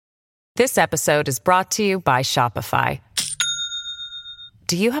This episode is brought to you by Shopify.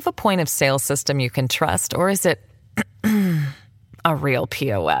 Do you have a point of sale system you can trust, or is it a real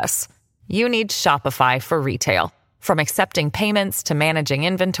POS? You need Shopify for retail. From accepting payments to managing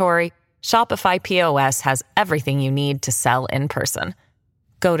inventory, Shopify POS has everything you need to sell in person.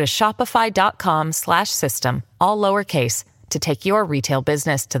 Go to shopify.com/system, all lowercase, to take your retail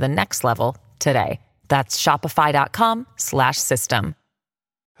business to the next level today. That's shopify.com/system.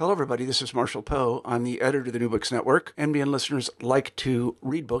 Hello, everybody. This is Marshall Poe. I'm the editor of the New Books Network. NBN listeners like to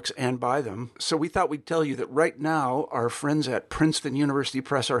read books and buy them. So we thought we'd tell you that right now, our friends at Princeton University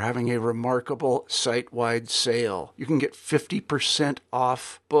Press are having a remarkable site-wide sale. You can get 50%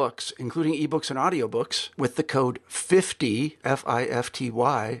 off books, including ebooks and audiobooks, with the code 50,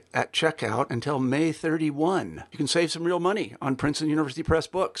 F-I-F-T-Y, at checkout until May 31. You can save some real money on Princeton University Press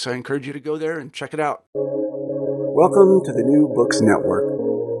books. I encourage you to go there and check it out. Welcome to the New Books Network.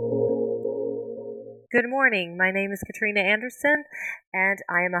 Good morning. My name is Katrina Anderson, and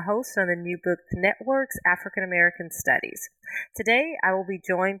I am a host on the New Books Network's African American Studies. Today, I will be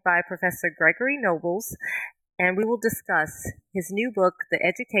joined by Professor Gregory Nobles, and we will discuss his new book, The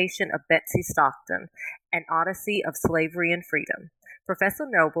Education of Betsy Stockton, An Odyssey of Slavery and Freedom. Professor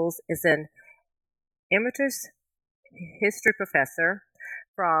Nobles is an emeritus history professor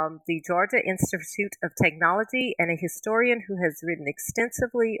from the Georgia Institute of Technology and a historian who has written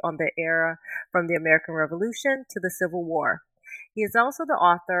extensively on the era from the American Revolution to the Civil War. He is also the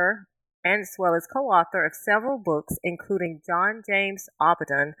author, and as well as co-author, of several books, including John James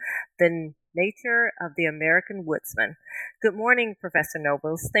Audubon, The Nature of the American Woodsman. Good morning, Professor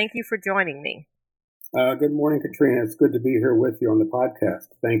Nobles. Thank you for joining me. Good morning, Katrina. It's good to be here with you on the podcast.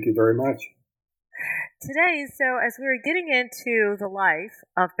 Thank you very much. Today, so as we're getting into the life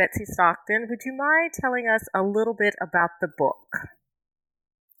of Betsy Stockton, would you mind telling us a little bit about the book?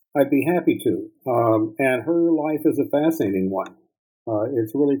 I'd be happy to. And her life is a fascinating one.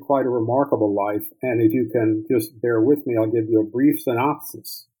 It's really quite a remarkable life. And if you can just bear with me, I'll give you a brief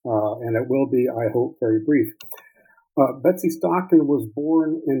synopsis. And it will be, I hope, very brief. Betsy Stockton was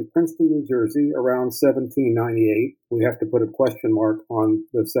born in Princeton, New Jersey around 1798. We have to put a question mark on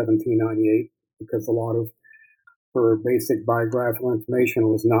the 1798. Because a lot of her basic biographical information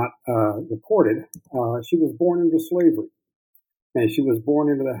was not recorded. She was born into slavery, and she was born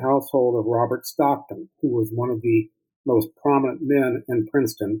into the household of Robert Stockton, who was one of the most prominent men in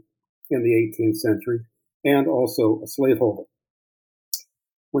Princeton in the 18th century, and also a slaveholder.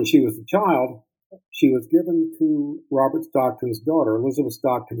 When she was a child, she was given to Robert Stockton's daughter, Elizabeth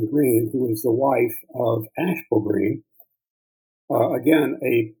Stockton Green, who was the wife of Ashbel Green, again,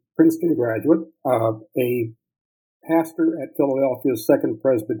 a Princeton graduate, a pastor at Philadelphia's Second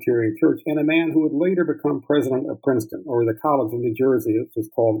Presbyterian Church, and a man who would later become president of Princeton, or the College of New Jersey, it was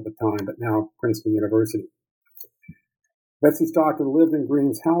called at the time, but now Princeton University. Betsy Stockton lived in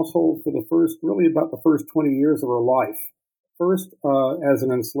Green's household for about the first 20 years of her life. First as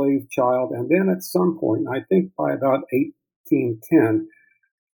an enslaved child, and then at some point, I think by about 1810,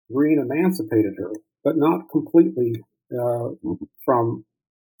 Green emancipated her, but not completely from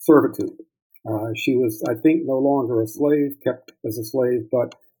servitude. She was, I think, no longer a slave, kept as a slave,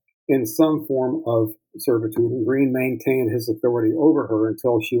 but in some form of servitude. And Green maintained his authority over her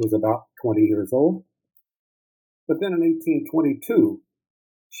until she was about 20 years old. But then in 1822,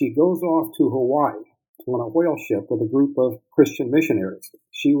 she goes off to Hawaii on a whale ship with a group of Christian missionaries.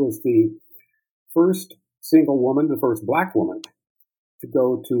 She was the first single woman, the first black woman, to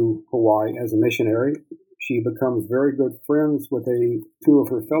go to Hawaii as a missionary. She becomes very good friends with two of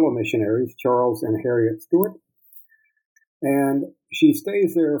her fellow missionaries, Charles and Harriet Stewart. And she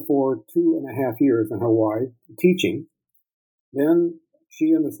stays there for 2.5 years in Hawaii teaching. Then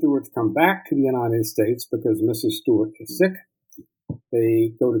she and the Stewarts come back to the United States because Mrs. Stewart is sick.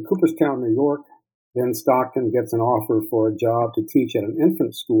 They go to Cooperstown, New York. Then Stockton gets an offer for a job to teach at an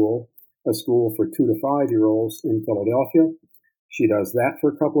infant school, a school for 2 to 5-year-olds in Philadelphia. She does that for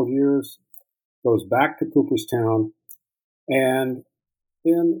a couple of years. Goes back to Cooperstown, and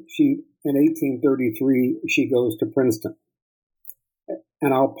then in 1833, she goes to Princeton.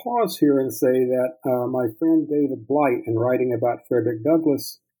 And I'll pause here and say that my friend David Blight, in writing about Frederick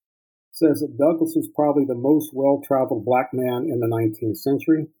Douglass, says that Douglass was probably the most well-traveled black man in the 19th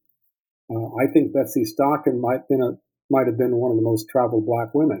century. I think Betsy Stockton might have been one of the most traveled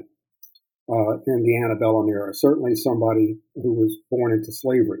black women in the antebellum era, certainly somebody who was born into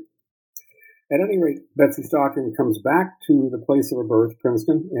slavery. At any rate, Betsy Stockton comes back to the place of her birth,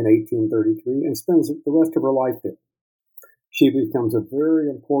 Princeton, in 1833, and spends the rest of her life there. She becomes a very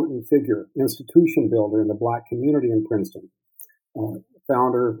important figure, institution builder in the black community in Princeton.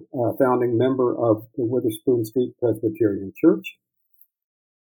 founding member of the Witherspoon Street Presbyterian Church,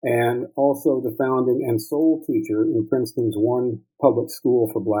 and also the founding and sole teacher in Princeton's one public school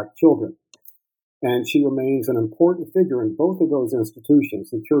for Black children. And she remains an important figure in both of those institutions,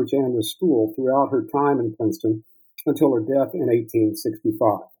 the church and the school, throughout her time in Princeton until her death in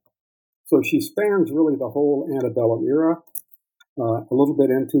 1865. So she spans really the whole antebellum era, a little bit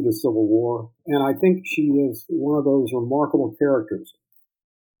into the Civil War, and I think she is one of those remarkable characters,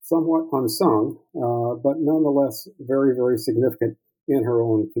 somewhat unsung, but nonetheless very, very significant in her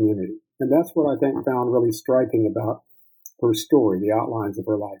own community. And that's what I think found really striking about her story, the outlines of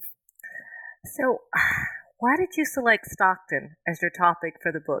her life. So, why did you select Stockton as your topic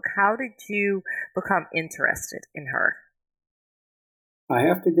for the book? How did you become interested in her? I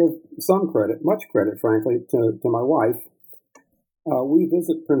have to give some credit, much credit, frankly, to my wife. We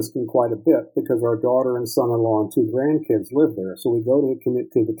visit Princeton quite a bit because our daughter and son-in-law and 2 grandkids live there. So we go to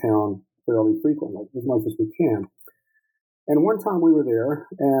commute to the town fairly frequently, as much as we can. And one time we were there,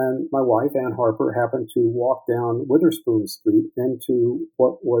 and my wife, Ann Harper, happened to walk down Witherspoon Street into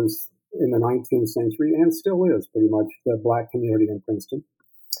what was in the 19th century, and still is pretty much, the Black community in Princeton.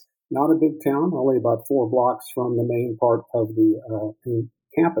 Not a big town, only about 4 blocks from the main part of the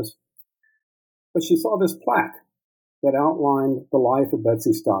campus. But she saw this plaque that outlined the life of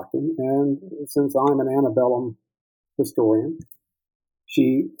Betsy Stockton, and since I'm an antebellum historian,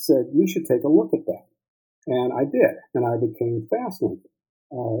 she said, "You should take a look at that." And I did, and I became fascinated.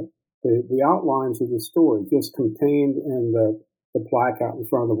 The outlines of the story just contained in the plaque out in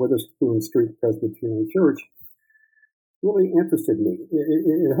front of the Witherspoon Street Presbyterian Church really interested me.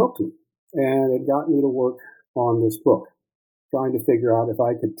 It hooked me, and it got me to work on this book, trying to figure out if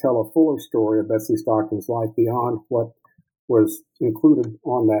I could tell a fuller story of Betsy Stockton's life beyond what was included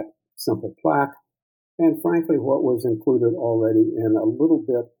on that simple plaque, and frankly, what was included already in a little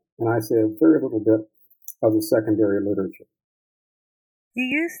bit, and I say a very little bit, of the secondary literature. You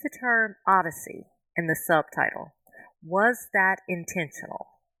used the term Odyssey in the subtitle. Was that intentional?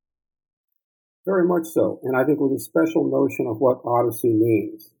 Very much so, and I think with a special notion of what Odyssey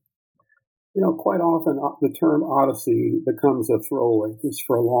means. You know, quite often the term Odyssey becomes a throwaway, just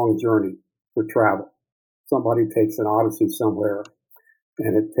for a long journey, for travel. Somebody takes an Odyssey somewhere,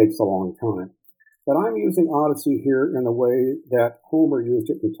 and it takes a long time. But I'm using Odyssey here in the way that Homer used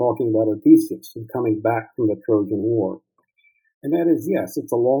it in talking about Odysseus and coming back from the Trojan War. And that is, yes,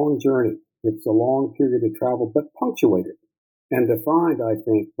 it's a long journey. It's a long period of travel, but punctuated and defined, I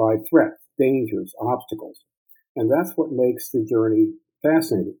think, by threats, dangers, obstacles. And that's what makes the journey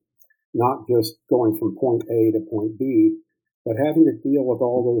fascinating. Not just going from point A to point B, but having to deal with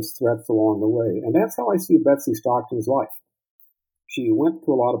all those threats along the way. And that's how I see Betsy Stockton's life. She went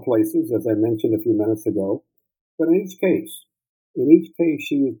to a lot of places, as I mentioned a few minutes ago, but in each case,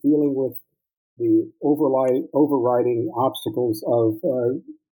 she was dealing with the overriding obstacles of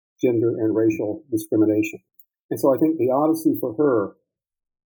gender and racial discrimination. And so I think the Odyssey for her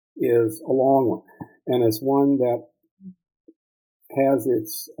is a long one, and it's one that has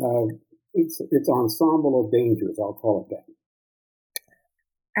its ensemble of dangers, I'll call it that.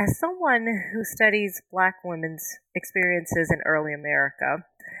 As someone who studies Black women's experiences in early America,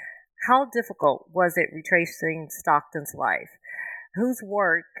 how difficult was it retracing Stockton's life? Whose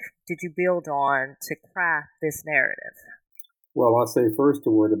work did you build on to craft this narrative? Well, I'll say first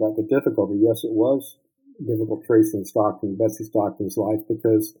a word about the difficulty. Yes, it was difficult tracing Betsy Stockton's life,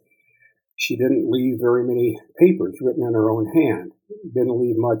 because she didn't leave very many papers written in her own hand, didn't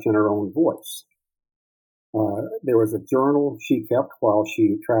leave much in her own voice. There was a journal she kept while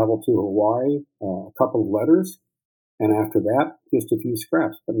she traveled to Hawaii, a couple of letters, and after that, just a few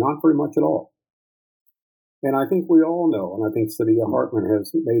scraps, but not very much at all. And I think we all know, and I think Saidiya Hartman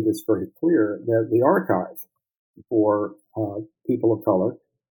has made this very clear, that the archive for people of color,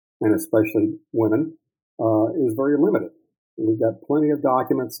 and especially women, is very limited. We've got plenty of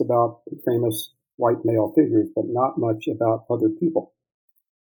documents about famous white male figures, but not much about other people.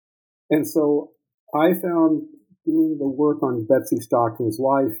 And so I found doing the work on Betsy Stockton's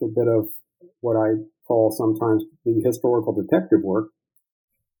life a bit of what I call sometimes the historical detective work.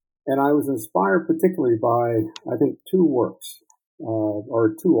 And I was inspired particularly by, I think, 2 works,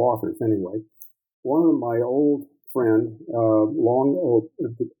 or 2 authors anyway. One of my old friend,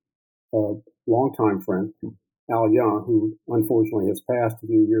 longtime friend, Al Young, who unfortunately has passed a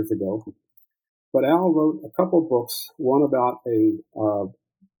few years ago. But Al wrote a couple books, one about a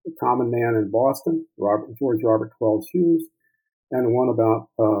common man in Boston, George Robert Twelves Hughes, and one about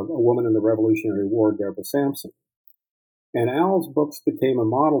a woman in the Revolutionary War, Deborah Sampson. And Al's books became a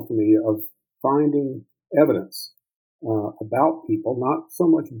model for me of finding evidence about people, not so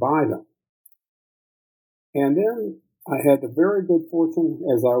much by them. And then I had the very good fortune,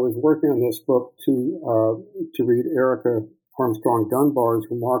 as I was working on this book, to read Erica Armstrong Dunbar's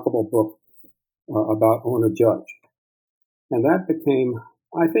remarkable book about Ona Judge. And that became,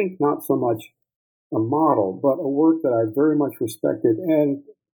 I think, not so much a model, but a work that I very much respected. And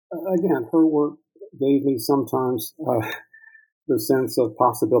again, her work gave me sometimes the sense of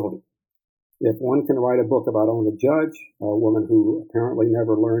possibility. If one can write a book about Ona Judge, a woman who apparently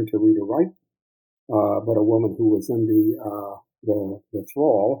never learned to read or write, but a woman who was in the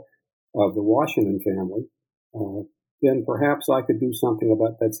thrall of the Washington family, then perhaps I could do something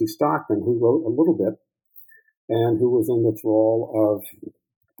about Betsy Stockton, who wrote a little bit and who was in the thrall of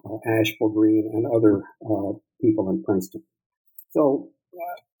Ashbel Green and other people in Princeton. So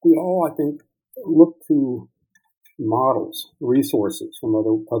we all, I think, look to models, resources from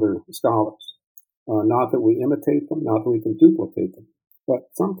other scholars. Not that we imitate them, not that we can duplicate them, but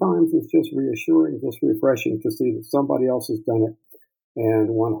sometimes it's just reassuring, just refreshing to see that somebody else has done it, and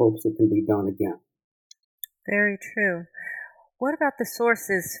one hopes it can be done again. Very true. What about the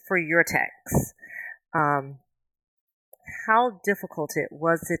sources for your texts? How difficult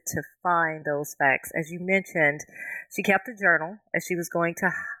was it to find those facts? As you mentioned, she kept a journal as she was going to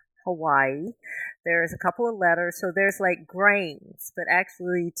Hawaii. There's a couple of letters, so there's like grains, but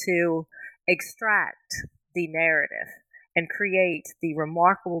actually to extract the narrative and create the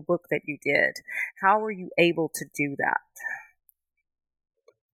remarkable book that you did, how were you able to do that?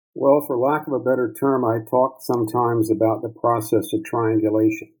 Well, for lack of a better term, I talk sometimes about the process of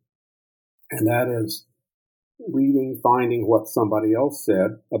triangulation, and that is reading, finding what somebody else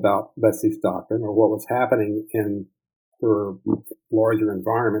said about Betsy Stockton or what was happening in her larger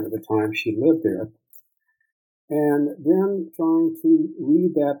environment at the time she lived there, and then trying to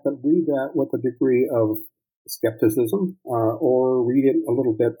read that, but read that with a degree of skepticism or read it a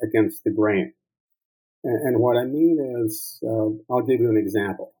little bit against the grain. And what I mean is, I'll give you an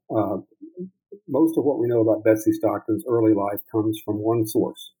example. Most of what we know about Betsy Stockton's early life comes from one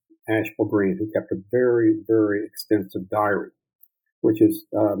source, Ashbel Green, who kept a very, very extensive diary, which is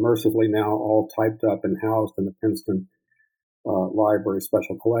mercifully now all typed up and housed in the Princeton Library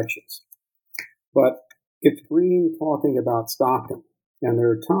Special Collections. But it's Green talking about Stockton. And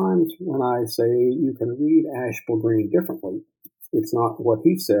there are times when I say you can read Ashbel Green differently. It's not what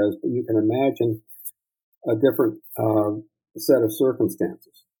he says, but you can imagine a different set of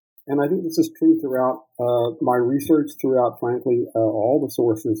circumstances. And I think this is true throughout my research, throughout, frankly, all the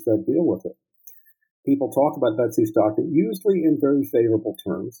sources that deal with it. People talk about Betsy Stockton, usually in very favorable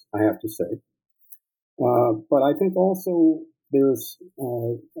terms, I have to say. But I think also there's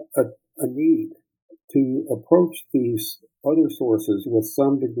a need to approach these other sources with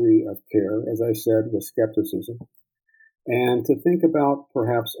some degree of care, as I said, with skepticism, and to think about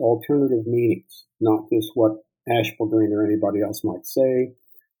perhaps alternative meanings, not just what Ashbel Green or anybody else might say,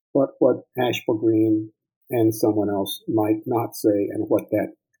 but what Ashbel Green and someone else might not say and what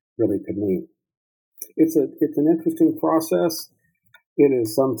that really could mean. It's an interesting process. It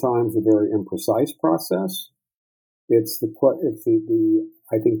is sometimes a very imprecise process. It's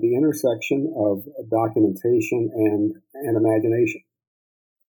I think the intersection of documentation and imagination.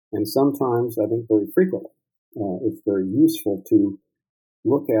 And sometimes, I think very frequently, it's very useful to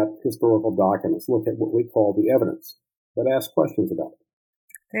look at historical documents, look at what we call the evidence, but ask questions about it.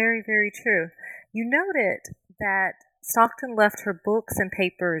 Very, very true. You noted that Stockton left her books and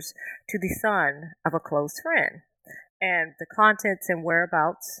papers to the son of a close friend, and the contents and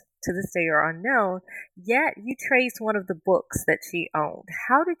whereabouts to this day are unknown, yet you traced one of the books that she owned.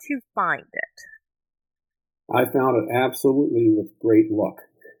 How did you find it? I found it absolutely with great luck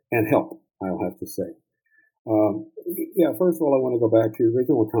and help, I'll have to say. First of all, I want to go back to your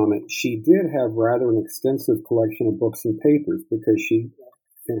original comment. She did have rather an extensive collection of books and papers because she,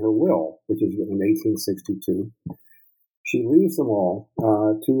 in her will, which is written in 1862, she leaves them all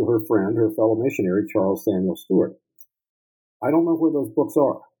to her friend, her fellow missionary, Charles Samuel Stewart. I don't know where those books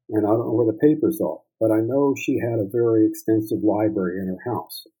are, and I don't know where the papers are, but I know she had a very extensive library in her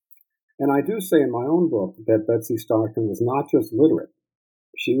house. And I do say in my own book that Betsy Stockton was not just literate,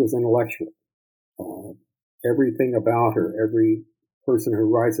 she was intellectual. Everything about her, every person who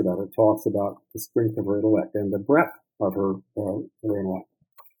writes about her talks about the strength of her intellect and the breadth of her intellect.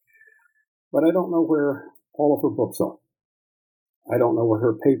 But I don't know where all of her books are. I don't know where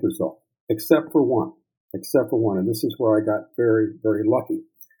her papers are, except for one. And this is where I got very, very lucky.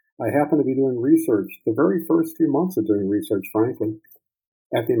 I happened to be doing research, the very first few months of doing research, frankly,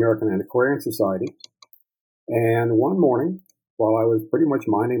 at the American Antiquarian Society. And one morning, while I was pretty much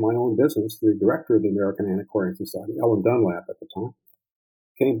minding my own business, the director of the American Antiquarian Society, Ellen Dunlap at the time,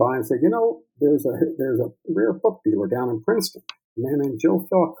 came by and said, there's a rare book dealer down in Princeton, a man named Joe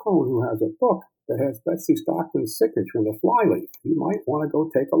Falcone, who has a book that has Betsy Stockton's signature in the flyleaf. You might want to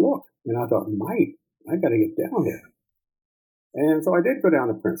go take a look. And I thought, I got to get down there. And so I did go down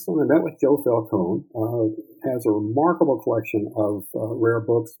to Princeton and met with Joe Falcone. Has a remarkable collection of rare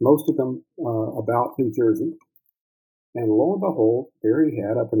books, most of them about New Jersey. And lo and behold, there he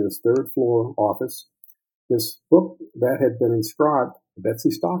had, up in his third floor office, this book that had been inscribed Betsy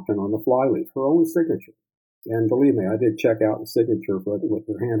Stockton on the flyleaf, her own signature. And believe me, I did check out the signature with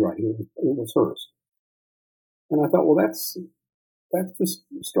her handwriting. It was hers. And I thought, well, that's just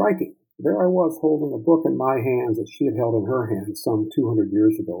striking. There I was holding a book in my hands that she had held in her hands some 200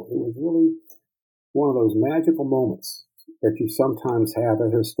 years ago. It was really one of those magical moments that you sometimes have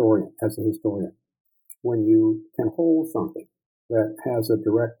as a historian, when you can hold something that has a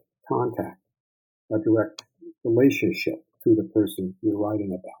direct contact, a direct relationship to the person you're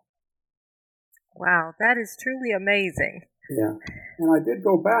writing about. Wow, that is truly amazing. Yeah, and I did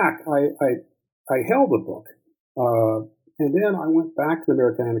go back. I held the book, and then I went back to the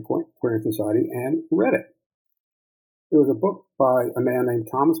American Antiquarian Society and read it. It was a book by a man named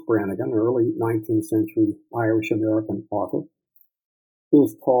Thomas Brannigan, an early 19th century Irish-American author. It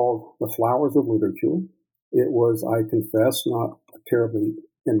was called The Flowers of Literature. It was, I confess, not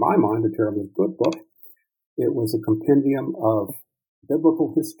in my mind, a terribly good book. It was a compendium of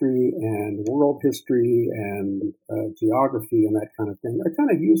biblical history and world history and geography and that kind of thing, a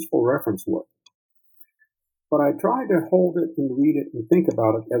kind of useful reference work. But I tried to hold it and read it and think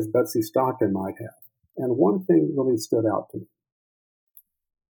about it as Betsy Stockton might have. And one thing really stood out to me.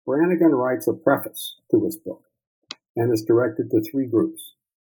 Brannigan writes a preface to his book, and it's directed to three groups: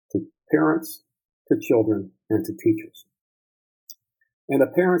 to parents, to children, and to teachers. And to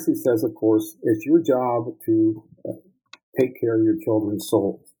parents, he says, of course, it's your job to take care of your children's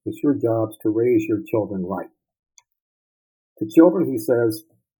souls. It's your job to raise your children right. To children, he says,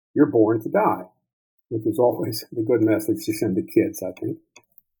 you're born to die, which is always the good message to send to kids, I think.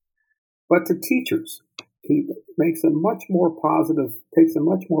 But to teachers, he takes a much more positive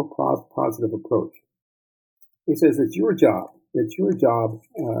approach. He says it's your job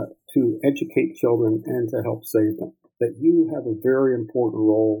to educate children and to help save them, that you have a very important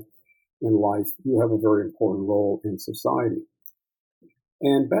role in life. You have a very important role in society.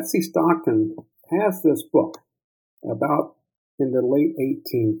 And Betsy Stockton has this book about in the late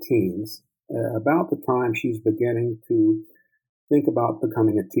 18-teens, about the time she's beginning to think about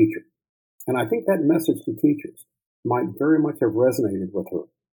becoming a teacher. And I think that message to teachers might very much have resonated with her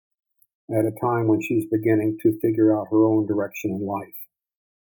at a time when she's beginning to figure out her own direction in life.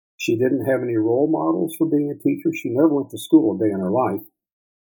 She didn't have any role models for being a teacher. She never went to school a day in her life.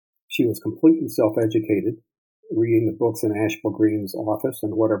 She was completely self-educated, reading the books in Ashbel Green's office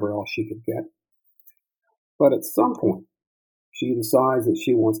and whatever else she could get. But at some point, she decides that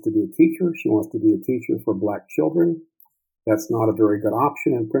she wants to be a teacher. She wants to be a teacher for black children. That's not a very good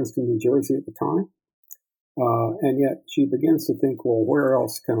option in Princeton, New Jersey at the time. And yet she begins to think, well, where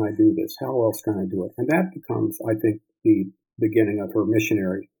else can I do this? How else can I do it? And that becomes, I think, the beginning of her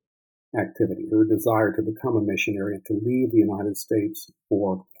missionary activity, her desire to become a missionary and to leave the United States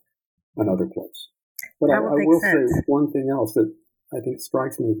for another place. But I will say one thing else that I think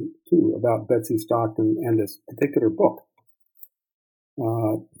strikes me, too, about Betsy Stockton and this particular book.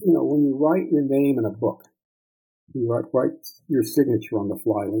 When you write your name in a book, you write your signature on the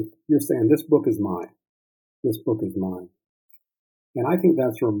flyleaf, you're saying, this book is mine. This book is mine. And I think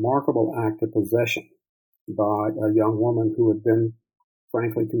that's a remarkable act of possession by a young woman who had been,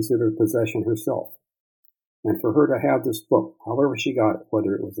 frankly, considered possession herself. And for her to have this book, however she got it,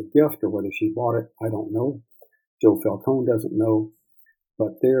 whether it was a gift or whether she bought it, I don't know. Joe Falcone doesn't know.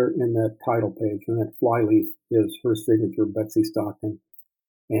 But there in that title page, in that flyleaf, is her signature, Betsy Stockton.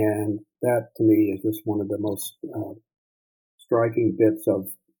 And that, to me, is just one of the most striking bits of,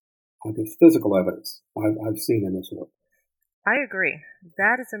 I guess, physical evidence I've seen in this work. I agree.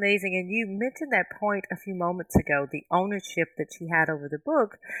 That is amazing. And you mentioned that point a few moments ago, the ownership that she had over the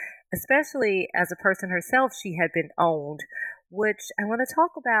book, especially as a person herself, she had been owned, which I want to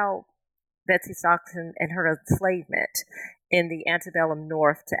talk about Betsy Stockton and her enslavement in the antebellum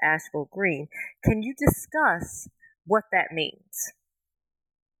North to Ashbel Green. Can you discuss what that means?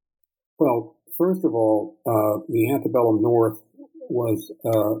 Well, first of all, the antebellum North was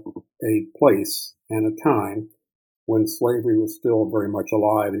a place and a time when slavery was still very much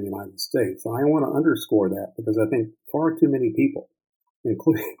alive in the United States. And I want to underscore that because I think far too many people,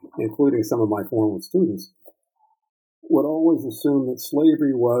 including some of my former students, would always assume that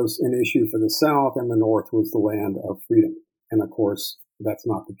slavery was an issue for the South and the North was the land of freedom. And of course, that's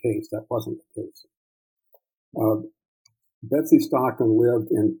not the case. That wasn't the case. Betsy Stockton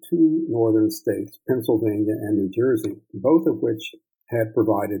lived in two northern states, Pennsylvania and New Jersey, both of which had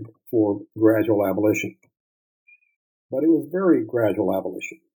provided for gradual abolition. But it was very gradual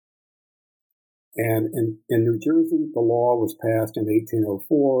abolition. And in New Jersey, the law was passed in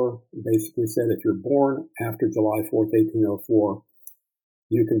 1804. Basically said if you're born after July 4th, 1804,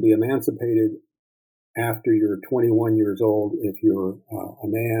 you can be emancipated after you're 21 years old if you're a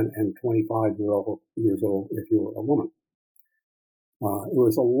man and 25 years old if you're a woman. It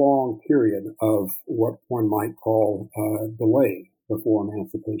was a long period of what one might call delay before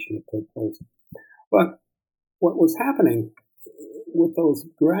emancipation had taken place. But what was happening with those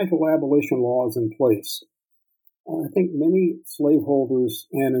gradual abolition laws in place, I think many slaveholders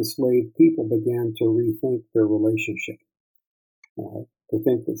and enslaved people began to rethink their relationship, to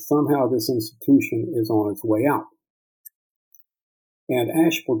think that somehow this institution is on its way out. And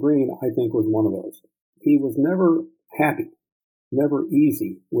Ashbel Green, I think, was one of those. He was never happy, never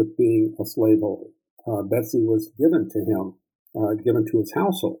easy with being a slaveholder. Betsy was given to him, given to his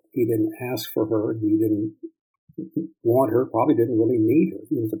household. He didn't ask for her. He didn't want her, probably didn't really need her.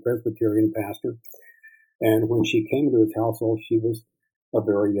 He was a Presbyterian pastor. And when she came to his household, she was a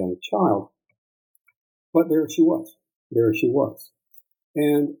very young child. But there she was. There she was.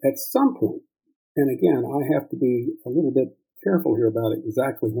 And at some point, and again, I have to be a little bit careful here about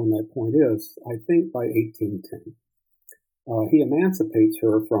exactly when that point is, I think by 1810. He emancipates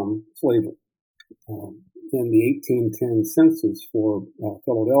her from slavery. In the 1810 census for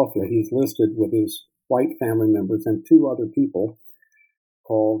Philadelphia, he's listed with his white family members and two other people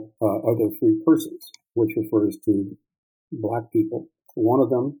called other free persons, which refers to black people. One of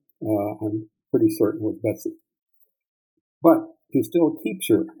them, I'm pretty certain, was Betsy. But he still keeps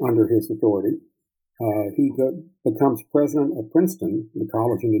her under his authority. He becomes president of Princeton, the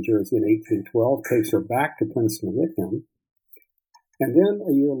college in New Jersey, in 1812, takes her back to Princeton with him, and then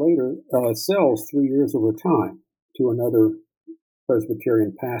a year later sells 3 years of her time to another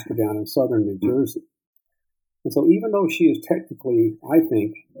Presbyterian pastor down in southern New Jersey. And so even though she is technically, I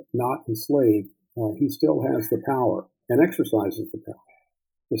think, not enslaved, he still has the power and exercises the power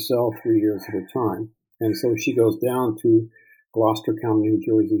to sell 3 years at a time. And so she goes down to Gloucester County, New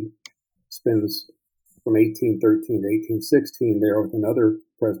Jersey, spends from 1813 to 1816 there with another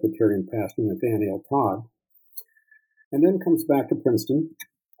Presbyterian pastor, Nathaniel Todd, and then comes back to Princeton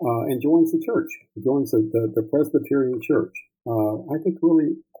and joins the church, joins the Presbyterian church. I think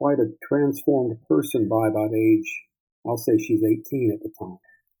really quite a transformed person by about age, I'll say she's 18 at the time.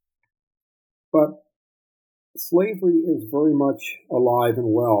 But slavery is very much alive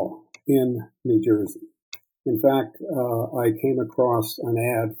and well in New Jersey. In fact, I came across an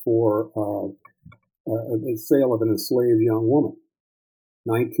ad for a sale of an enslaved young woman,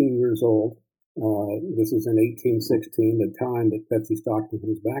 19 years old. This is in 1816, the time that Betsy Stockton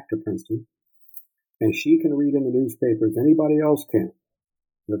comes back to Princeton. And she can read in the newspapers, anybody else can,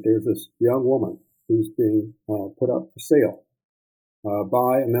 that there's this young woman who's being put up for sale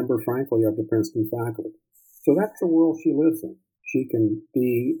by a member, frankly, of the Princeton faculty. So that's the world she lives in. She can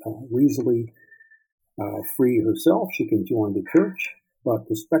be easily free herself. She can join the church, but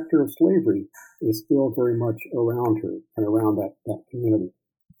the specter of slavery is still very much around her and around that community.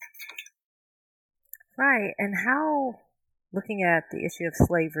 Right. And how, looking at the issue of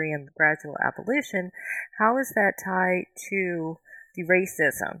slavery and gradual abolition, how is that tied to the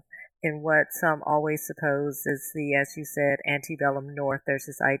racism in what some always suppose is the, as you said, antebellum North? There's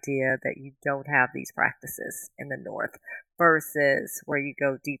this idea that you don't have these practices in the North versus where you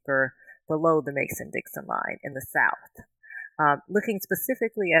go deeper below the Mason-Dixon line in the South. Looking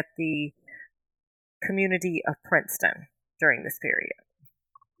specifically at the community of Princeton during this period.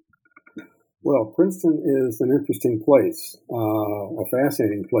 Well, Princeton is an interesting place, a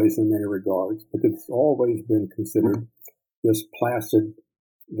fascinating place in many regards, because it's always been considered this placid,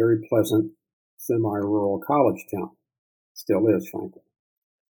 very pleasant, semi-rural college town. Still is, frankly.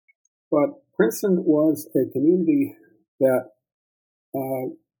 But Princeton was a community that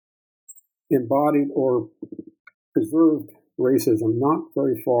embodied or preserved racism not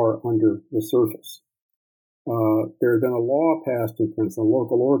very far under the surface. There had been a law passed in Princeton, a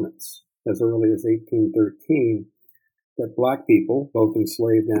local ordinance, as early as 1813, that black people, both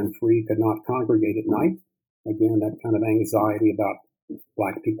enslaved and free, could not congregate at night. Again, that kind of anxiety about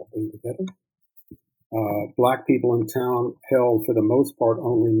black people being together. Black people in town held, for the most part,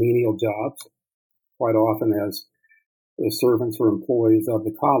 only menial jobs, quite often as servants or employees of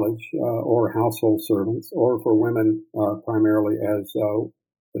the college, or household servants, or for women primarily as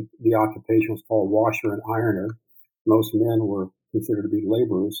the occupation was called washer and ironer. Most men were considered to be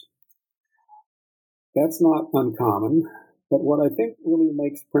laborers. That's not uncommon, but what I think really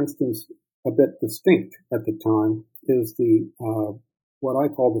makes Princeton's a bit distinct at the time is the what I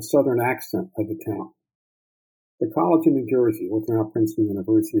call the Southern accent of the town. The college in New Jersey, which is now Princeton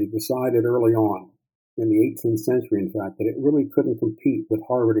University, decided early on, in the 18th century, in fact, that it really couldn't compete with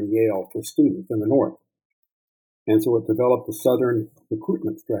Harvard and Yale for students in the North. And so it developed a Southern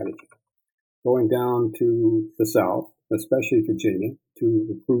recruitment strategy, going down to the South, especially Virginia, to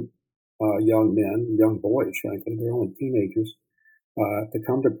recruit young men, young boys, frankly, they're only teenagers, to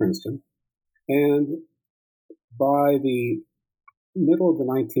come to Princeton. And by the middle of the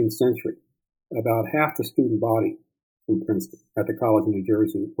 19th century, about half the student body from Princeton at the College of New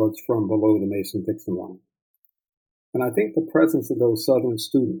Jersey was from below the Mason-Dixon line. And I think the presence of those Southern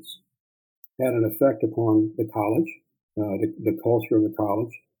students had an effect upon the college, the culture of the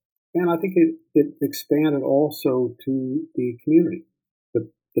college, and I think it expanded also to the community, the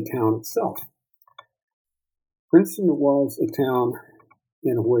town itself. Princeton was a town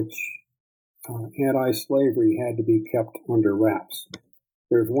in which anti-slavery had to be kept under wraps.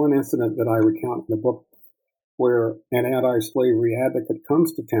 There's one incident that I recount in the book where an anti-slavery advocate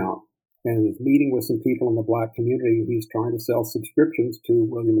comes to town and is meeting with some people in the black community. He's trying to sell subscriptions to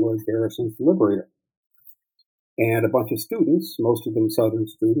William Lloyd Garrison's The Liberator. And a bunch of students, most of them Southern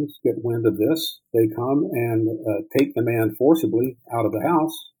students, get wind of this. They come and take the man forcibly out of the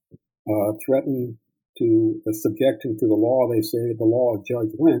house, threaten to subject him to the law, they say, the law of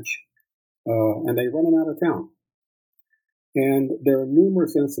Judge Lynch, and they run him out of town. And there are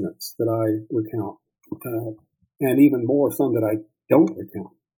numerous incidents that I recount, and even more, some that I don't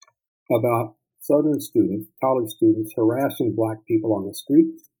recount, about Southern students, college students, harassing black people on the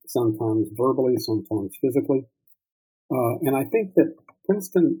street, sometimes verbally, sometimes physically. And I think that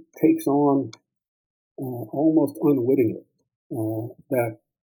Princeton takes on, almost unwittingly, that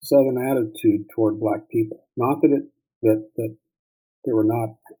Southern attitude toward black people. Not that that there were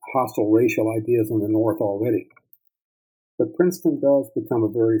not hostile racial ideas in the North already, but Princeton does become a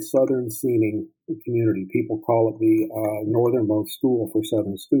very Southern-seeming community. People call it the northernmost school for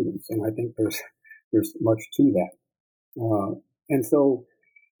Southern students, and I think there's much to that. And so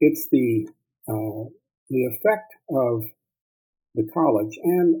it's the effect of the college,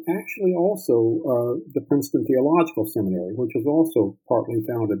 and actually also the Princeton Theological Seminary, which was also partly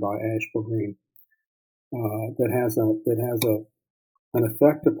founded by Ashbel Green, that has an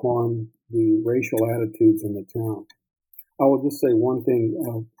effect upon the racial attitudes in the town. I will just say one thing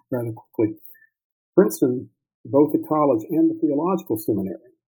rather quickly. Princeton, both the college and the theological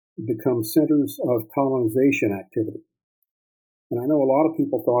seminary, become centers of colonization activity. And I know a lot of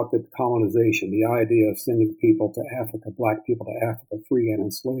people thought that colonization, the idea of sending people to Africa, black people to Africa, free and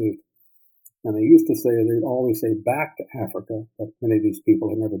enslaved, and they used to say, they'd always say back to Africa, but many of these people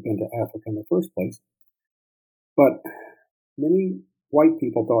had never been to Africa in the first place. But many white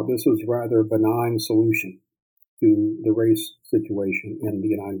people thought this was rather a benign solution to the race situation in the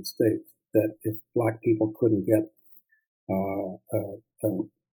United States, that if black people couldn't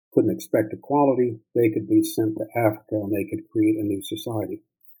expect equality, they could be sent to Africa and they could create a new society.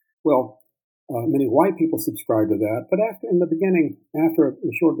 Well, many white people subscribed to that, but after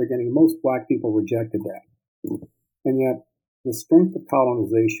a short beginning, most black people rejected that. And yet, the strength of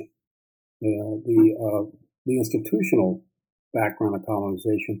colonization, the institutional background of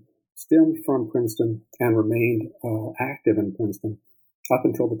colonization, stemmed from Princeton and remained active in Princeton up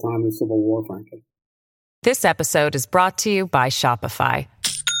until the time of the Civil War, frankly. This episode is brought to you by Shopify.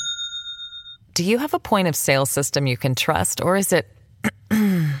 Do you have a point of sale system you can trust, or is it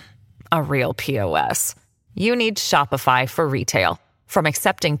a real POS? You need Shopify for retail. From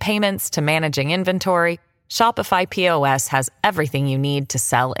accepting payments to managing inventory, Shopify POS has everything you need to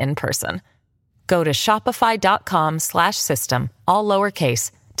sell in person. Go to shopify.com/system, all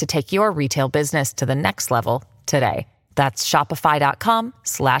lowercase, to take your retail business to the next level today. That's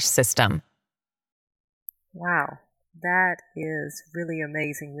shopify.com/system. Wow, that is really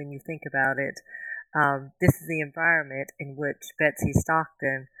amazing when you think about it. This is the environment in which Betsy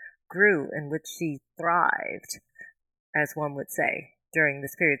Stockton grew, in which she thrived, as one would say, during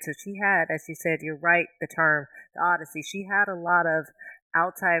this period. So she had, as you said, you're right, the term, the Odyssey, she had a lot of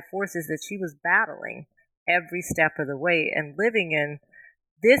outside forces that she was battling every step of the way, and living in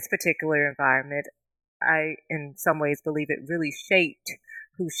this particular environment, I, in some ways, believe it really shaped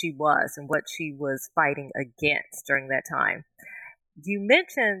who she was and what she was fighting against during that time. You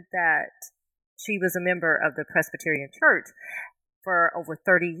mentioned that she was a member of the Presbyterian Church for over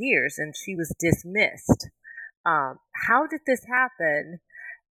 30 years, and she was dismissed. How did this happen?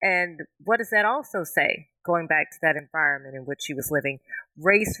 And what does that also say, going back to that environment in which she was living,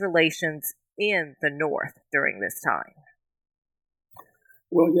 race relations in the North during this time?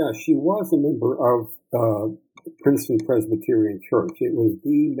 Well, yeah, she was a member of Princeton Presbyterian Church. It was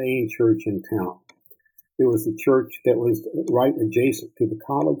the main church in town. It was a church that was right adjacent to the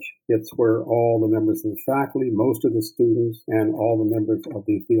college. It's where all the members of the faculty, most of the students, and all the members of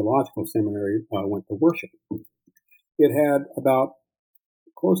the theological seminary went to worship. It had about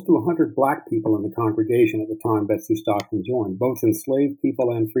close to 100 black people in the congregation at the time Betsy Stockton joined, both enslaved people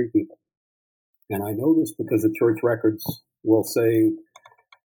and free people. And I know this because the church records will say,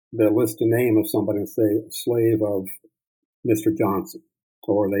 they'll list a name of somebody and say, slave of Mr. Johnson,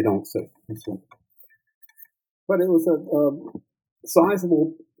 or they don't say. But it was a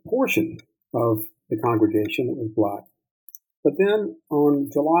sizable portion of the congregation that was black. But then on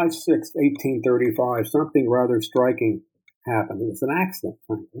July 6, 1835, something rather striking happened. It was an accident,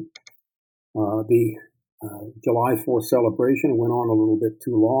 frankly. The July 4th celebration went on a little bit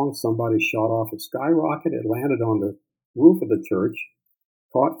too long. Somebody shot off a skyrocket. It landed on the roof of the church,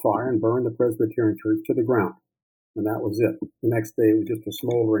 caught fire, and burned the Presbyterian Church to the ground. And that was it. The next day, it was just a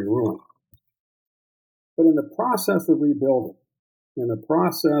smoldering ruin. But in the process of rebuilding, in the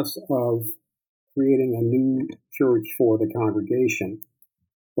process of creating a new church for the congregation,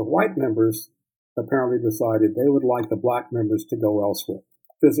 the white members apparently decided they would like the black members to go elsewhere,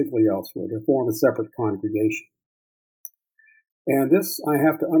 physically elsewhere, to form a separate congregation. And this, I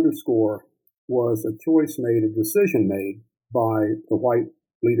have to underscore, was a choice made, a decision made by the white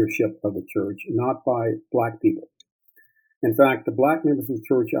leadership of the church, not by black people. In fact, the black members of the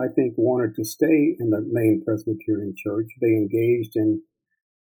church, I think, wanted to stay in the main Presbyterian Church. They engaged in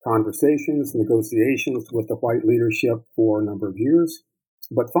conversations, negotiations with the white leadership for a number of years.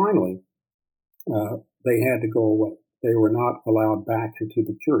 But finally, they had to go away. They were not allowed back into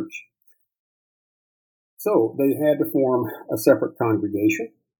the church. So they had to form a separate congregation,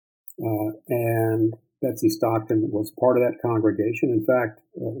 and Betsy Stockton was part of that congregation. In fact,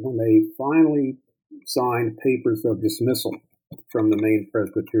 when they finally signed papers of dismissal from the main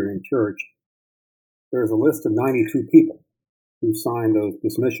Presbyterian Church, there's a list of 92 people who signed those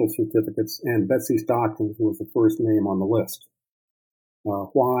dismissal certificates, and Betsy Stockton was the first name on the list.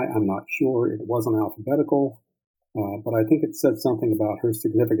 Why? I'm not sure. It wasn't alphabetical, but I think it said something about her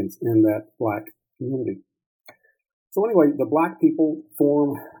significance in that black community. So anyway, the black people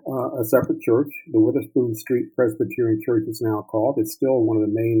form a separate church. The Witherspoon Street Presbyterian Church is now called. It's still one of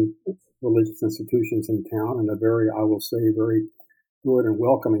the main religious institutions in town, and a very, I will say, very good and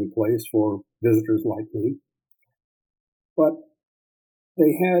welcoming place for visitors like me. But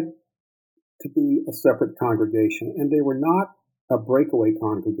they had to be a separate congregation, and they were not a breakaway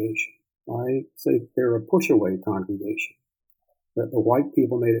congregation. I say they're a push-away congregation. That the white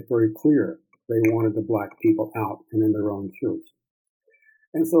people made it very clear they wanted the black people out and in their own church.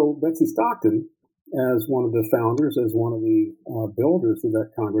 And so Betsy Stockton, as one of the founders, as one of the builders of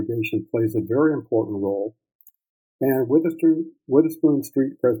that congregation, plays a very important role. And Witherspoon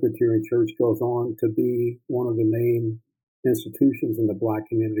Street Presbyterian Church goes on to be one of the main institutions in the black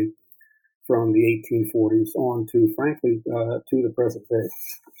community from the 1840s on to, frankly, to the present day.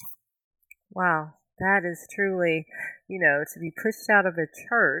 Wow, that is truly, to be pushed out of a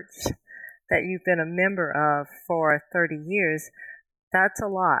church that you've been a member of for 30 years, that's a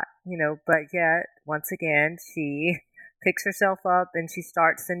lot, but yet, once again, she picks herself up and she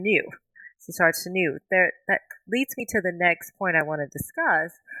starts anew. That leads me to the next point I want to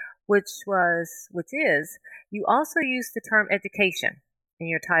discuss, which is, you also use the term education in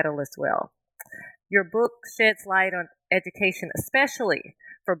your title as well. Your book sheds light on education, especially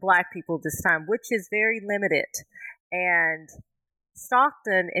for black people this time, which is very limited. And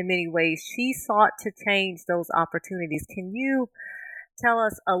Stockton, in many ways, she sought to change those opportunities. Can you tell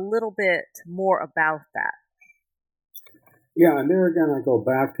us a little bit more about that? Yeah, and there again, I go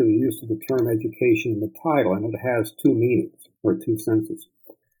back to the use of the term education in the title, and it has two meanings, or two senses.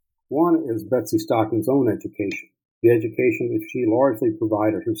 One is Betsy Stockton's own education, the education that she largely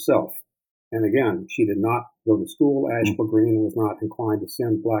provided herself. And again, she did not go to school. Asheville Green was not inclined to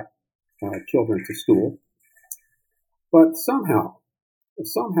send black children to school. But somehow,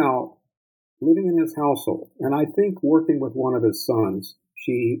 living in his household, and I think working with one of his sons,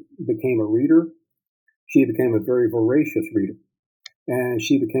 she became a reader. She became a very voracious reader, and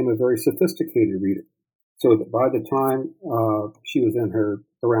she became a very sophisticated reader. So that by the time she was in her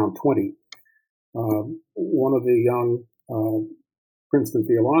around 20, one of the young Princeton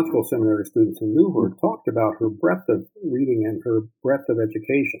Theological Seminary students who knew her talked about her breadth of reading and her breadth of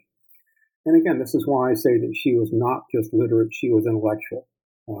education. And again, this is why I say that she was not just literate, she was intellectual.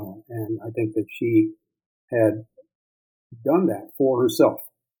 And I think that she had done that for herself.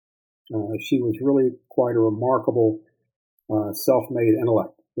 She was really quite a remarkable self-made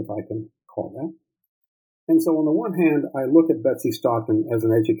intellect, if I can call that. And so on the one hand, I look at Betsy Stockton as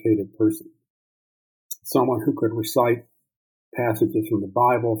an educated person, someone who could recite passages from the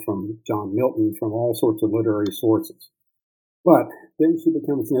Bible, from John Milton, from all sorts of literary sources. But then she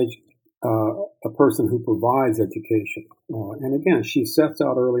becomes a person who provides education. And again, she sets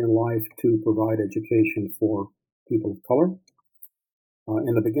out early in life to provide education for people of color.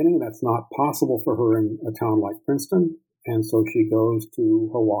 In the beginning, that's not possible for her in a town like Princeton. And so she goes to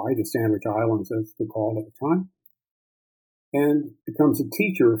Hawaii, the Sandwich Islands, as they're called at the time, and becomes a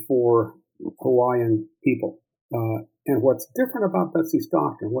teacher for Hawaiian people. And what's different about Betsy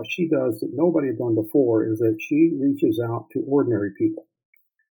Stockton, what she does that nobody had done before, is that she reaches out to ordinary people.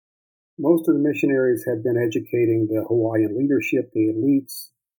 Most of the missionaries had been educating the Hawaiian leadership, the elites,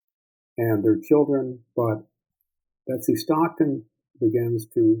 and their children, but Betsy Stockton begins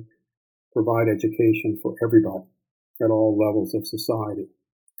to provide education for everybody at all levels of society.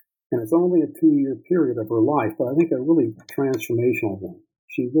 And it's only a 2-year period of her life, but I think a really transformational one.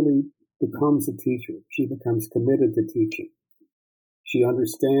 She really becomes a teacher. She becomes committed to teaching. She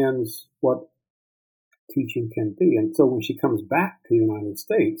understands what teaching can be. And so when she comes back to the United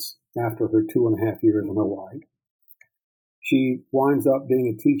States after her 2.5 years in Hawaii, she winds up being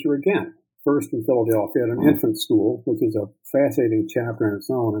a teacher again, first in Philadelphia at an infant school, which is a fascinating chapter in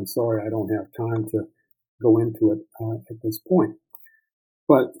its own. And sorry, I don't have time to go into it at this point.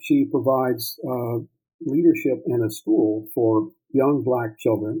 But she provides leadership in a school for young Black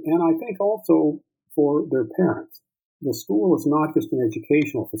children, and I think also for their parents. The school is not just an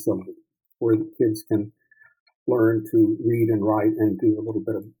educational facility where the kids can learn to read and write and do a little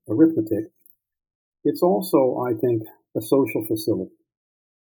bit of arithmetic. It's also, I think, a social facility.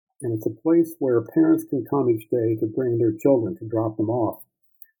 And it's a place where parents can come each day to bring their children, to drop them off,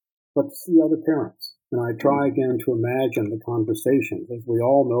 but to see other parents. And I try again to imagine the conversations. As we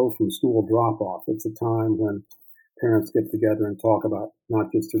all know from school drop-off, it's a time when parents get together and talk about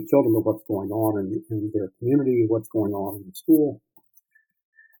not just their children, but what's going on in their community, what's going on in the school.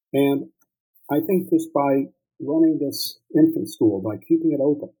 And I think just by running this infant school, by keeping it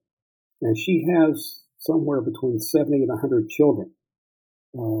open, and she has somewhere between 70 and 100 children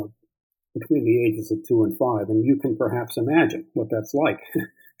between the ages of 2 and 5, and you can perhaps imagine what that's like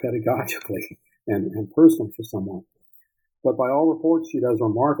pedagogically and personally for someone. But by all reports, she does a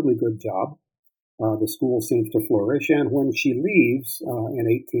remarkably good job. The school seems to flourish, and when she leaves in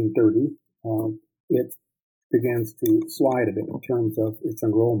 1830, it begins to slide a bit in terms of its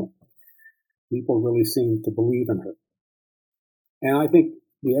enrollment. People really seem to believe in her. And I think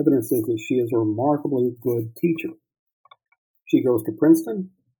the evidence is that she is a remarkably good teacher. She goes to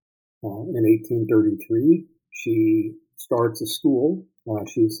Princeton in 1833. She starts a school.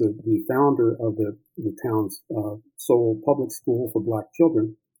 She's the founder of the town's sole public school for Black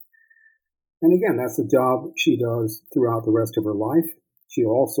children. And again, that's a job she does throughout the rest of her life. She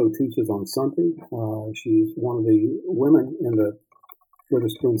also teaches on Sunday. She's one of the women in the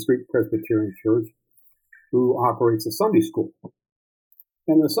Witherspoon Street Presbyterian Church who operates a Sunday school.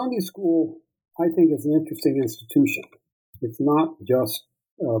 And the Sunday school, I think, is an interesting institution. It's not just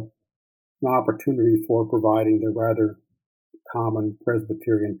an opportunity for providing the rather common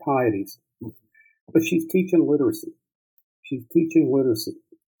Presbyterian pieties, but she's teaching literacy. She's teaching literacy.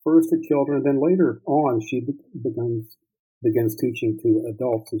 First to children, then later on she begins teaching to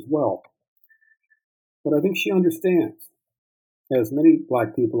adults as well. But I think she understands, as many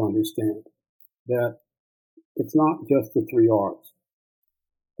Black people understand, that it's not just the 3 R's,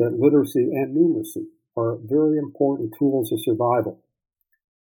 that literacy and numeracy are very important tools of survival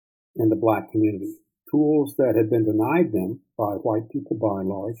in the Black community, tools that had been denied them by white people by and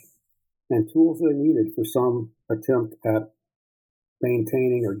large, and tools they needed for some attempt at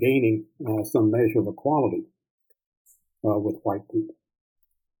maintaining or gaining some measure of equality with white people.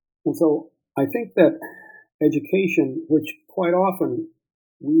 And so I think that education, which quite often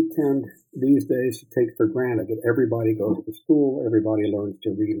we tend these days to take for granted, that everybody goes to school, everybody learns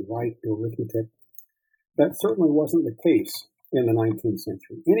to read and write, do arithmetic, that certainly wasn't the case in the 19th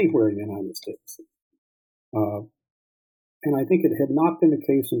century, anywhere in the United States. And I think it had not been the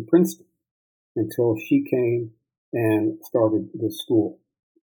case in Princeton until she came and started the school.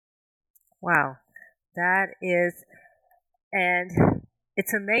 Wow. That is, and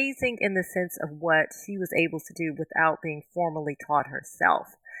It's amazing in the sense of what she was able to do without being formally taught herself.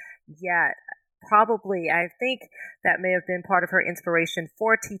 Yet, probably, I think that may have been part of her inspiration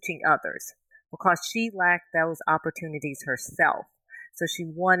for teaching others because she lacked those opportunities herself. So she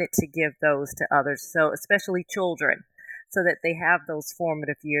wanted to give those to others, so especially children, so that they have those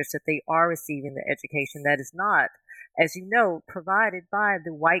formative years, that they are receiving the education that is not, as you know, provided by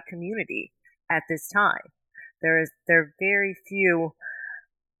the white community at this time. There are very few,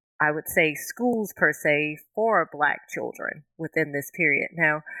 I would say, schools per se for Black children within this period.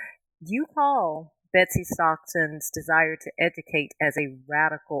 Now, you call Betsy Stockton's desire to educate as a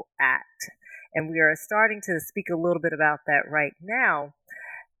radical act, and we are starting to speak a little bit about that right now.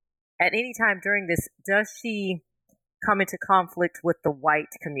 At any time during this, does she come into conflict with the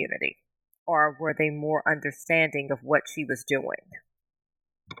white community, or were they more understanding of what she was doing?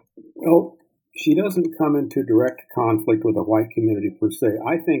 Well, she doesn't come into direct conflict with the white community per se.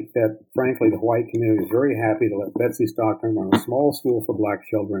 I think that, frankly, the white community is very happy to let Betsy Stockton run a small school for Black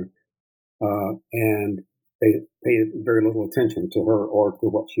children, and they paid very little attention to her or to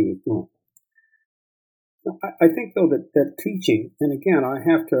what she was doing. I think, though, that teaching, and again, I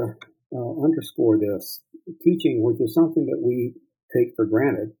have to underscore this, teaching, which is something that we take for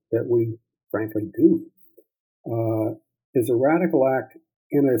granted, that we frankly do, is a radical act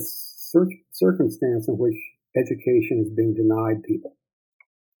in a circumstance in which education is being denied people.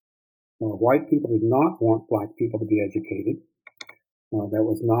 White people did not want Black people to be educated. That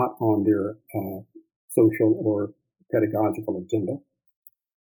was not on their social or pedagogical agenda.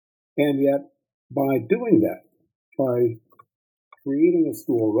 And yet, by doing that, by creating a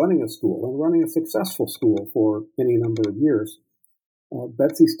school, running a successful school for any number of years,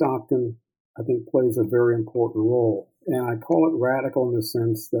 Betsy Stockton, I think, plays a very important role. And I call it radical in the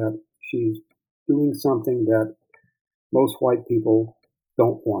sense that she's doing something that most white people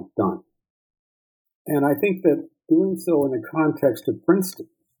don't want done. And I think that doing so in the context of Princeton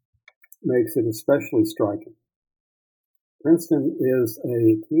makes it especially striking. Princeton is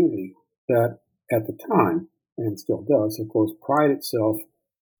a community that at the time, and still does, of course, pride itself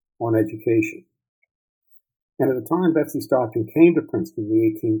on education. And at the time Betsy Stockton came to Princeton in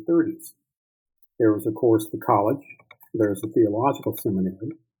the 1830s, there was, of course, the college, there was the theological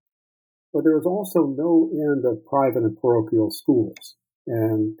seminary, but there was also no end of private and parochial schools.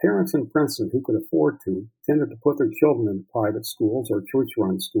 And parents in Princeton who could afford to tended to put their children into private schools or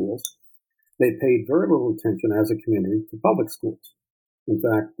church-run schools. They paid very little attention as a community to public schools. In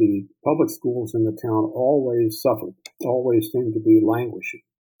fact, the public schools in the town always suffered, always seemed to be languishing.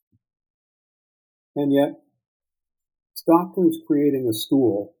 And yet, Stockton's creating a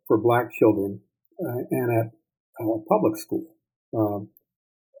school for Black children and at a public school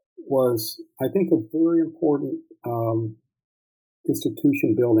was, I think, a very important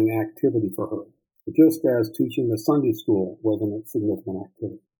institution building activity for her, just as teaching the Sunday school was a significant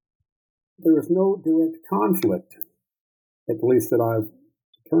activity. There was no direct conflict, at least that I've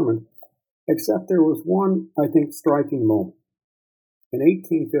determined, except there was one, I think, striking moment. In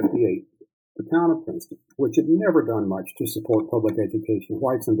 1858, the town of Princeton, which had never done much to support public education,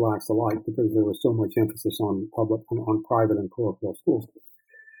 whites and Blacks alike, because there was so much emphasis on private and parochial schools,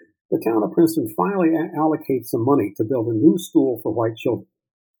 the town of Princeton finally allocates some money to build a new school for white children.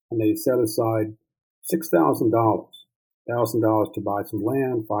 And they set aside $6,000, $1,000 to buy some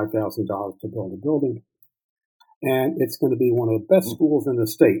land, $5,000 to build a building. And it's going to be one of the best schools in the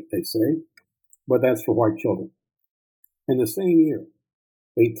state, they say, but that's for white children. In the same year,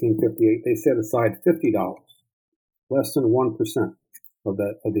 1858, they set aside $50, less than 1% of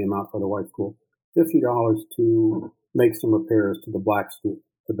the amount for the white school, $50 to make some repairs to the Black school,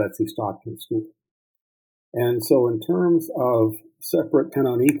 the Betsy Stockton school. And so in terms of separate and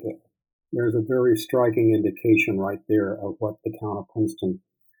unequal, there's a very striking indication right there of what the town of Princeton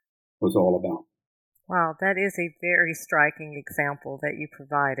was all about. Wow, that is a very striking example that you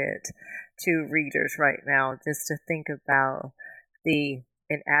provided to readers right now, just to think about the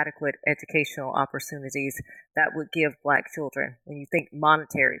inadequate educational opportunities that would give Black children. When you think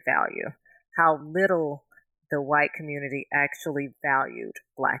monetary value, how little the white community actually valued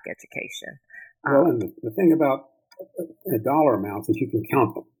Black education. Well, and the thing about the dollar amounts is you can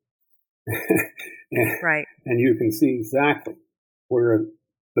count them. Right. And you can see exactly where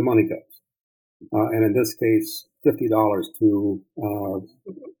the money goes. And in this case, $50 to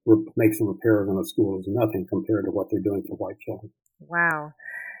make some repairs on a school is nothing compared to what they're doing for white children. Wow.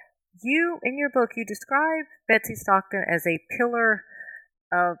 You, in your book, you describe Betsy Stockton as a pillar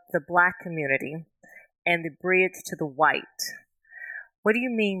of the Black community and the bridge to the white. What do you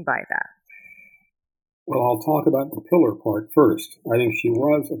mean by that? Well, I'll talk about the pillar part first. I think she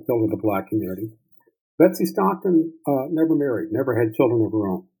was a pillar of the Black community. Betsy Stockton never married, never had children of her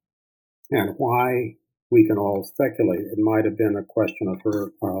own. And why, we can all speculate. It might have been a question of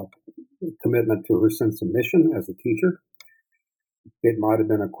her commitment to her sense of mission as a teacher. It might have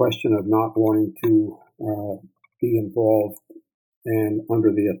been a question of not wanting to be involved and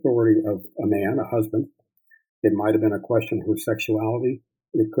under the authority of a man, a husband. It might have been a question of her sexuality.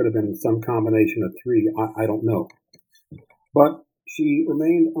 It could have been some combination of three. I don't know. But she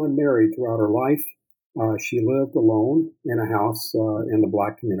remained unmarried throughout her life. She lived alone in a house in the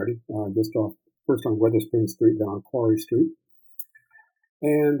Black community, just first on Witherspoon Street, then on Quarry Street.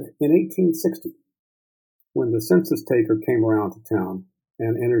 And in 1860, when the census taker came around to town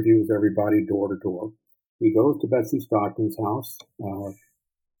and interviews everybody door to door, he goes to Betsy Stockton's house,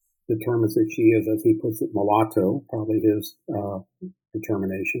 determines that she is, as he puts it, mulatto, probably his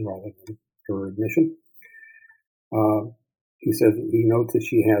determination rather than her admission. He says he notes that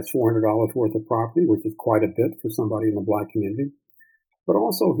she has $400 worth of property, which is quite a bit for somebody in the Black community. But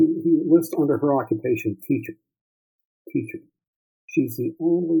also he lists under her occupation teacher. She's the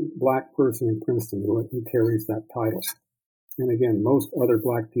only Black person in Princeton who carries that title. And again, most other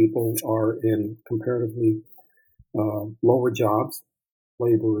Black people are in comparatively lower jobs,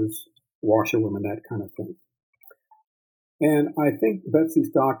 laborers, washerwomen, that kind of thing. And I think Betsy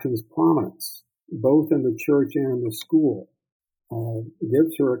Stockton's prominence, both in the church and in the school,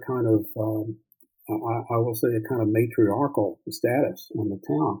 gives her a kind of, I will say, a kind of matriarchal status in the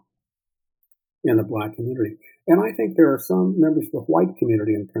town, in the Black community. And I think there are some members of the white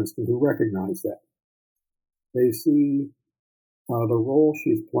community in Princeton who recognize that. They see the role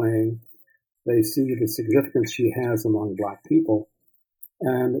she's playing. They see the significance she has among Black people,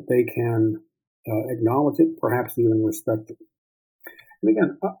 and they can acknowledge it, perhaps even respect it. And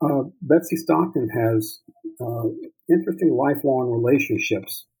again, Betsy Stockton has interesting lifelong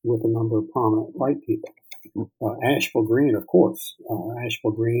relationships with a number of prominent white people. Asheville Green, of course.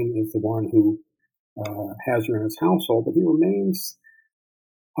 Asheville Green is the one who has her in his household, but he remains,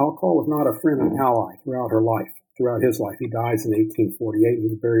 I'll call it, not a friend and ally throughout his life. He dies in 1848.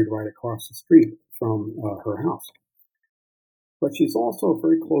 He's buried right across the street from her house. But she's also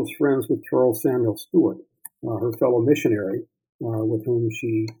very close friends with Charles Samuel Stewart, her fellow missionary, with whom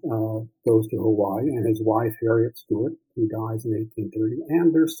she goes to Hawaii, and his wife, Harriet Stewart, who dies in 1830,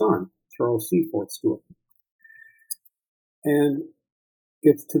 and their son, Charles Seaforth Stewart. And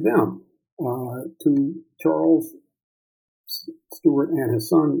it's to them, to Charles Stewart and his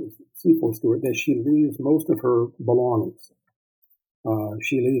son, Seaforth Stewart, that she leaves most of her belongings.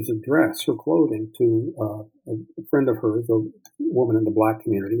 She leaves a dress, her clothing, to a friend of hers, a woman in the Black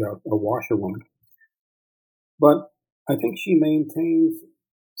community, a washerwoman. But I think she maintains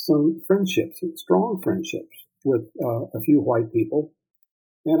some friendships, strong friendships, with a few white people.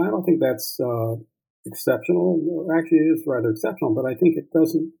 And I don't think that's exceptional. Actually, it is rather exceptional, but I think it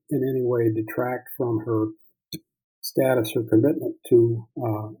doesn't in any way detract from her status or commitment to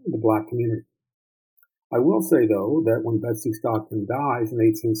the Black community. I will say, though, that when Betsy Stockton dies in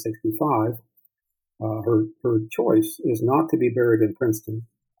 1865, her choice is not to be buried in Princeton,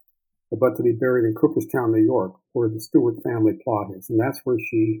 but to be buried in Cooperstown, New York, where the Stewart family plot is. And that's where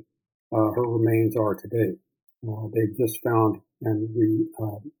her remains are today. They've just found and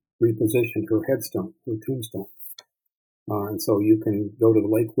repositioned her headstone, her tombstone. And so you can go to the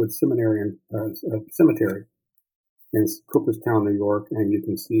Lakewood Cemetery in Cooperstown, New York, and you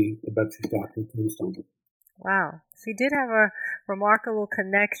can see the Betsy Stockton tombstone. Wow. She did have a remarkable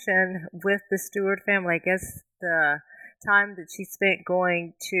connection with the Stewart family. I guess the time that she spent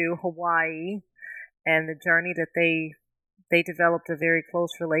going to Hawaii and the journey that they developed a very close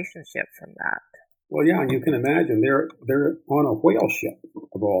relationship from that. Well, yeah, and you can imagine they're on a whale ship,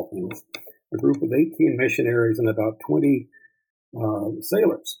 of all things. A group of 18 missionaries and about 20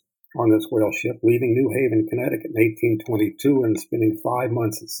 sailors on this whale ship, leaving New Haven, Connecticut in 1822 and spending 5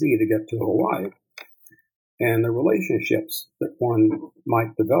 months at sea to get to Hawaii. And the relationships that one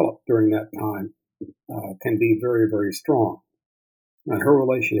might develop during that time can be very, very strong. And her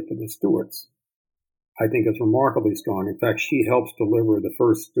relationship with the Stewarts, I think, is remarkably strong. In fact, she helps deliver the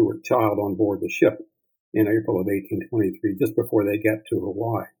first Stewart child on board the ship in April of 1823, just before they get to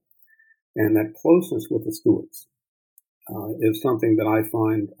Hawaii. And that closeness with the Stewarts is something that I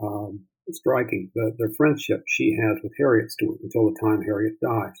find striking. The friendship she has with Harriet Stewart until the time Harriet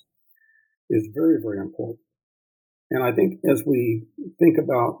dies is very, very important. And I think as we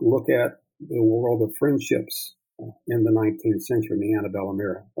look at the world of friendships in the 19th century in the antebellum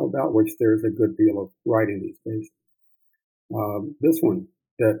era, about which there's a good deal of writing these days, this one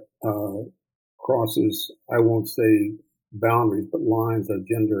that crosses, I won't say boundaries, but lines of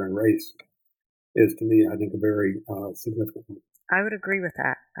gender and race is, to me, I think, a very significant one. I would agree with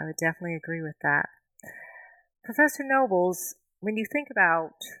that. I would definitely agree with that. Professor Nobles, when you think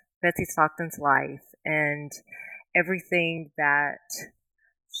about Betsy Stockton's life and everything that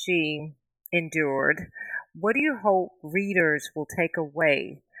she endured, what do you hope readers will take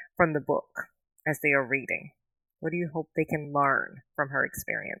away from the book as they are reading? What do you hope they can learn from her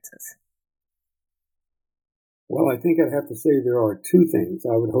experiences? Well, I think I'd have to say there are two things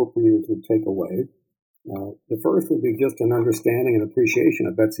I would hope readers would take away. The first would be just an understanding and appreciation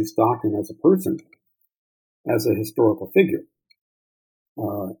of Betsy Stockton as a person, as a historical figure,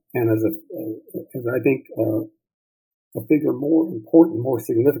 and as I think a figure more important, more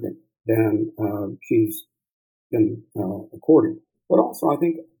significant than she's been accorded. But also, I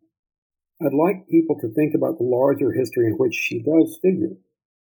think I'd like people to think about the larger history in which she does figure,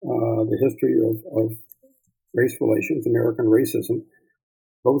 the history of race relations, American racism,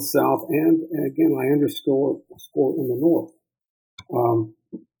 both South and again, I underscore in the North.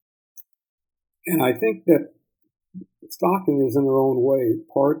 And I think that Stockton is, in her own way,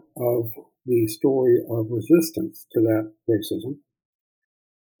 part of the story of resistance to that racism.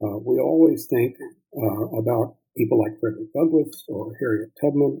 We always think about people like Frederick Douglass or Harriet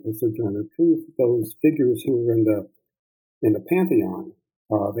Tubman or Sojourner Truth, those figures who are in the pantheon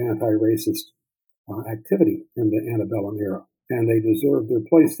of anti-racist activity in the antebellum era, and they deserve their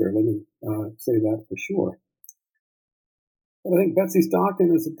place there. Let me say that for sure. But I think Betsy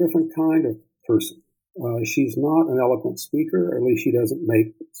Stockton is a different kind of person. She's not an eloquent speaker, or at least she doesn't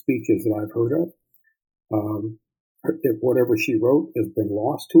make speeches that I've heard of. Whatever she wrote has been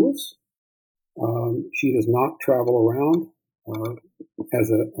lost to us. She does not travel around as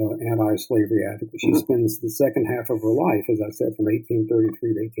an anti-slavery advocate. She spends the second half of her life, as I said, from 1833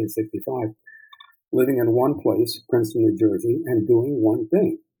 to 1865, living in one place, Princeton, New Jersey, and doing one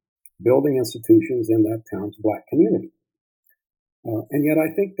thing, building institutions in that town's Black community. And yet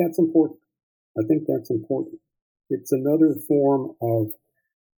I think that's important. It's another form of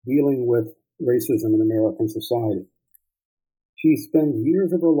dealing with racism in American society. She spends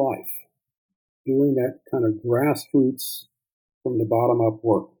years of her life doing that kind of grassroots, from the bottom up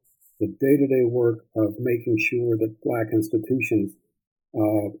work, the day-to-day work of making sure that Black institutions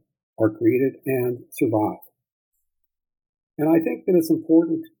are created and survive. And I think that it's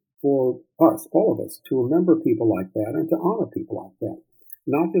important for us, all of us, to remember people like that and to honor people like that,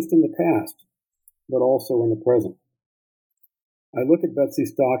 not just in the past, but also in the present. I look at Betsy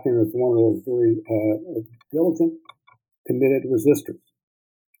Stockton as one of those very diligent, committed resistors.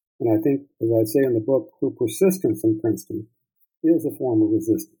 And I think, as I say in the book, her persistence in Princeton is a form of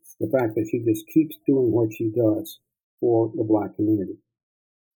resistance. The fact that she just keeps doing what she does for the Black community.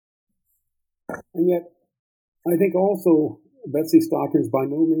 And yet, I think also Betsy Stockton is by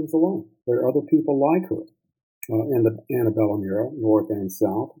no means alone. There are other people like her in the antebellum era, North and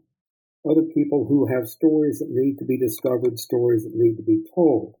South. Other people who have stories that need to be discovered, stories that need to be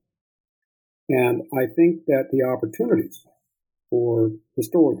told. And I think that the opportunities for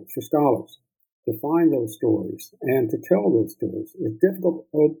historians, for scholars, to find those stories and to tell those stories, as difficult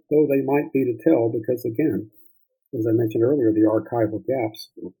though they might be to tell, because again, as I mentioned earlier, the archival gaps,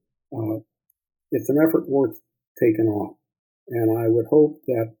 it's an effort worth taking on. And I would hope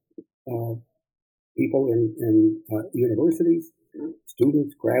that people in universities,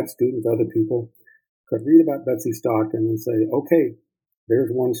 students, grad students, other people could read about Betsy Stockton and say, okay, there's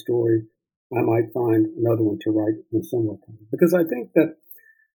one story. I might find another one to write in similar time. Because I think that,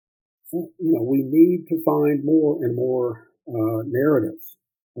 we need to find more and more narratives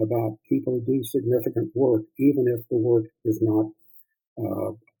about people who do significant work, even if the work is not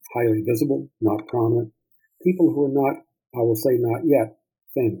highly visible, not prominent. People who are not, I will say not yet,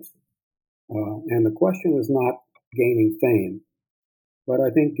 famous. And the question is not gaining fame, but I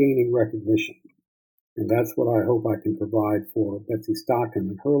think gaining recognition. And that's what I hope I can provide for Betsy Stockton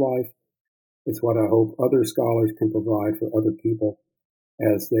in her life. It's what I hope other scholars can provide for other people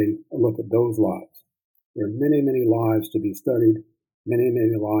as they look at those lives. There are many, many lives to be studied, many,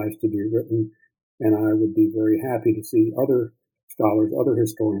 many lives to be written, and I would be very happy to see other scholars, other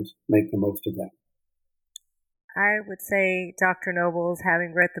historians make the most of that. I would say, Dr. Nobles,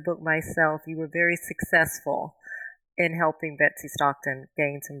 having read the book myself, you were very successful in helping Betsy Stockton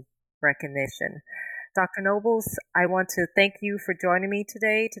gain some recognition. Dr. Nobles, I want to thank you for joining me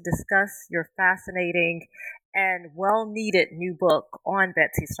today to discuss your fascinating and well-needed new book on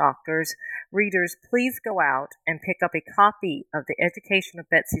Betsy Stockton. Readers, please go out and pick up a copy of The Education of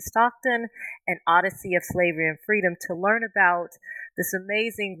Betsy Stockton, An Odyssey of Slavery and Freedom, to learn about this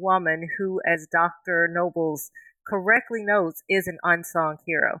amazing woman who, as Dr. Nobles correctly notes, is an unsung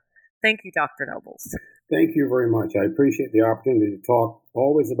hero. Thank you, Dr. Nobles. Thank you very much. I appreciate the opportunity to talk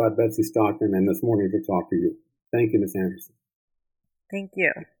always about Betsy Stockton, and this morning to talk to you. Thank you, Ms. Anderson. Thank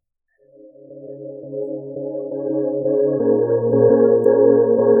you.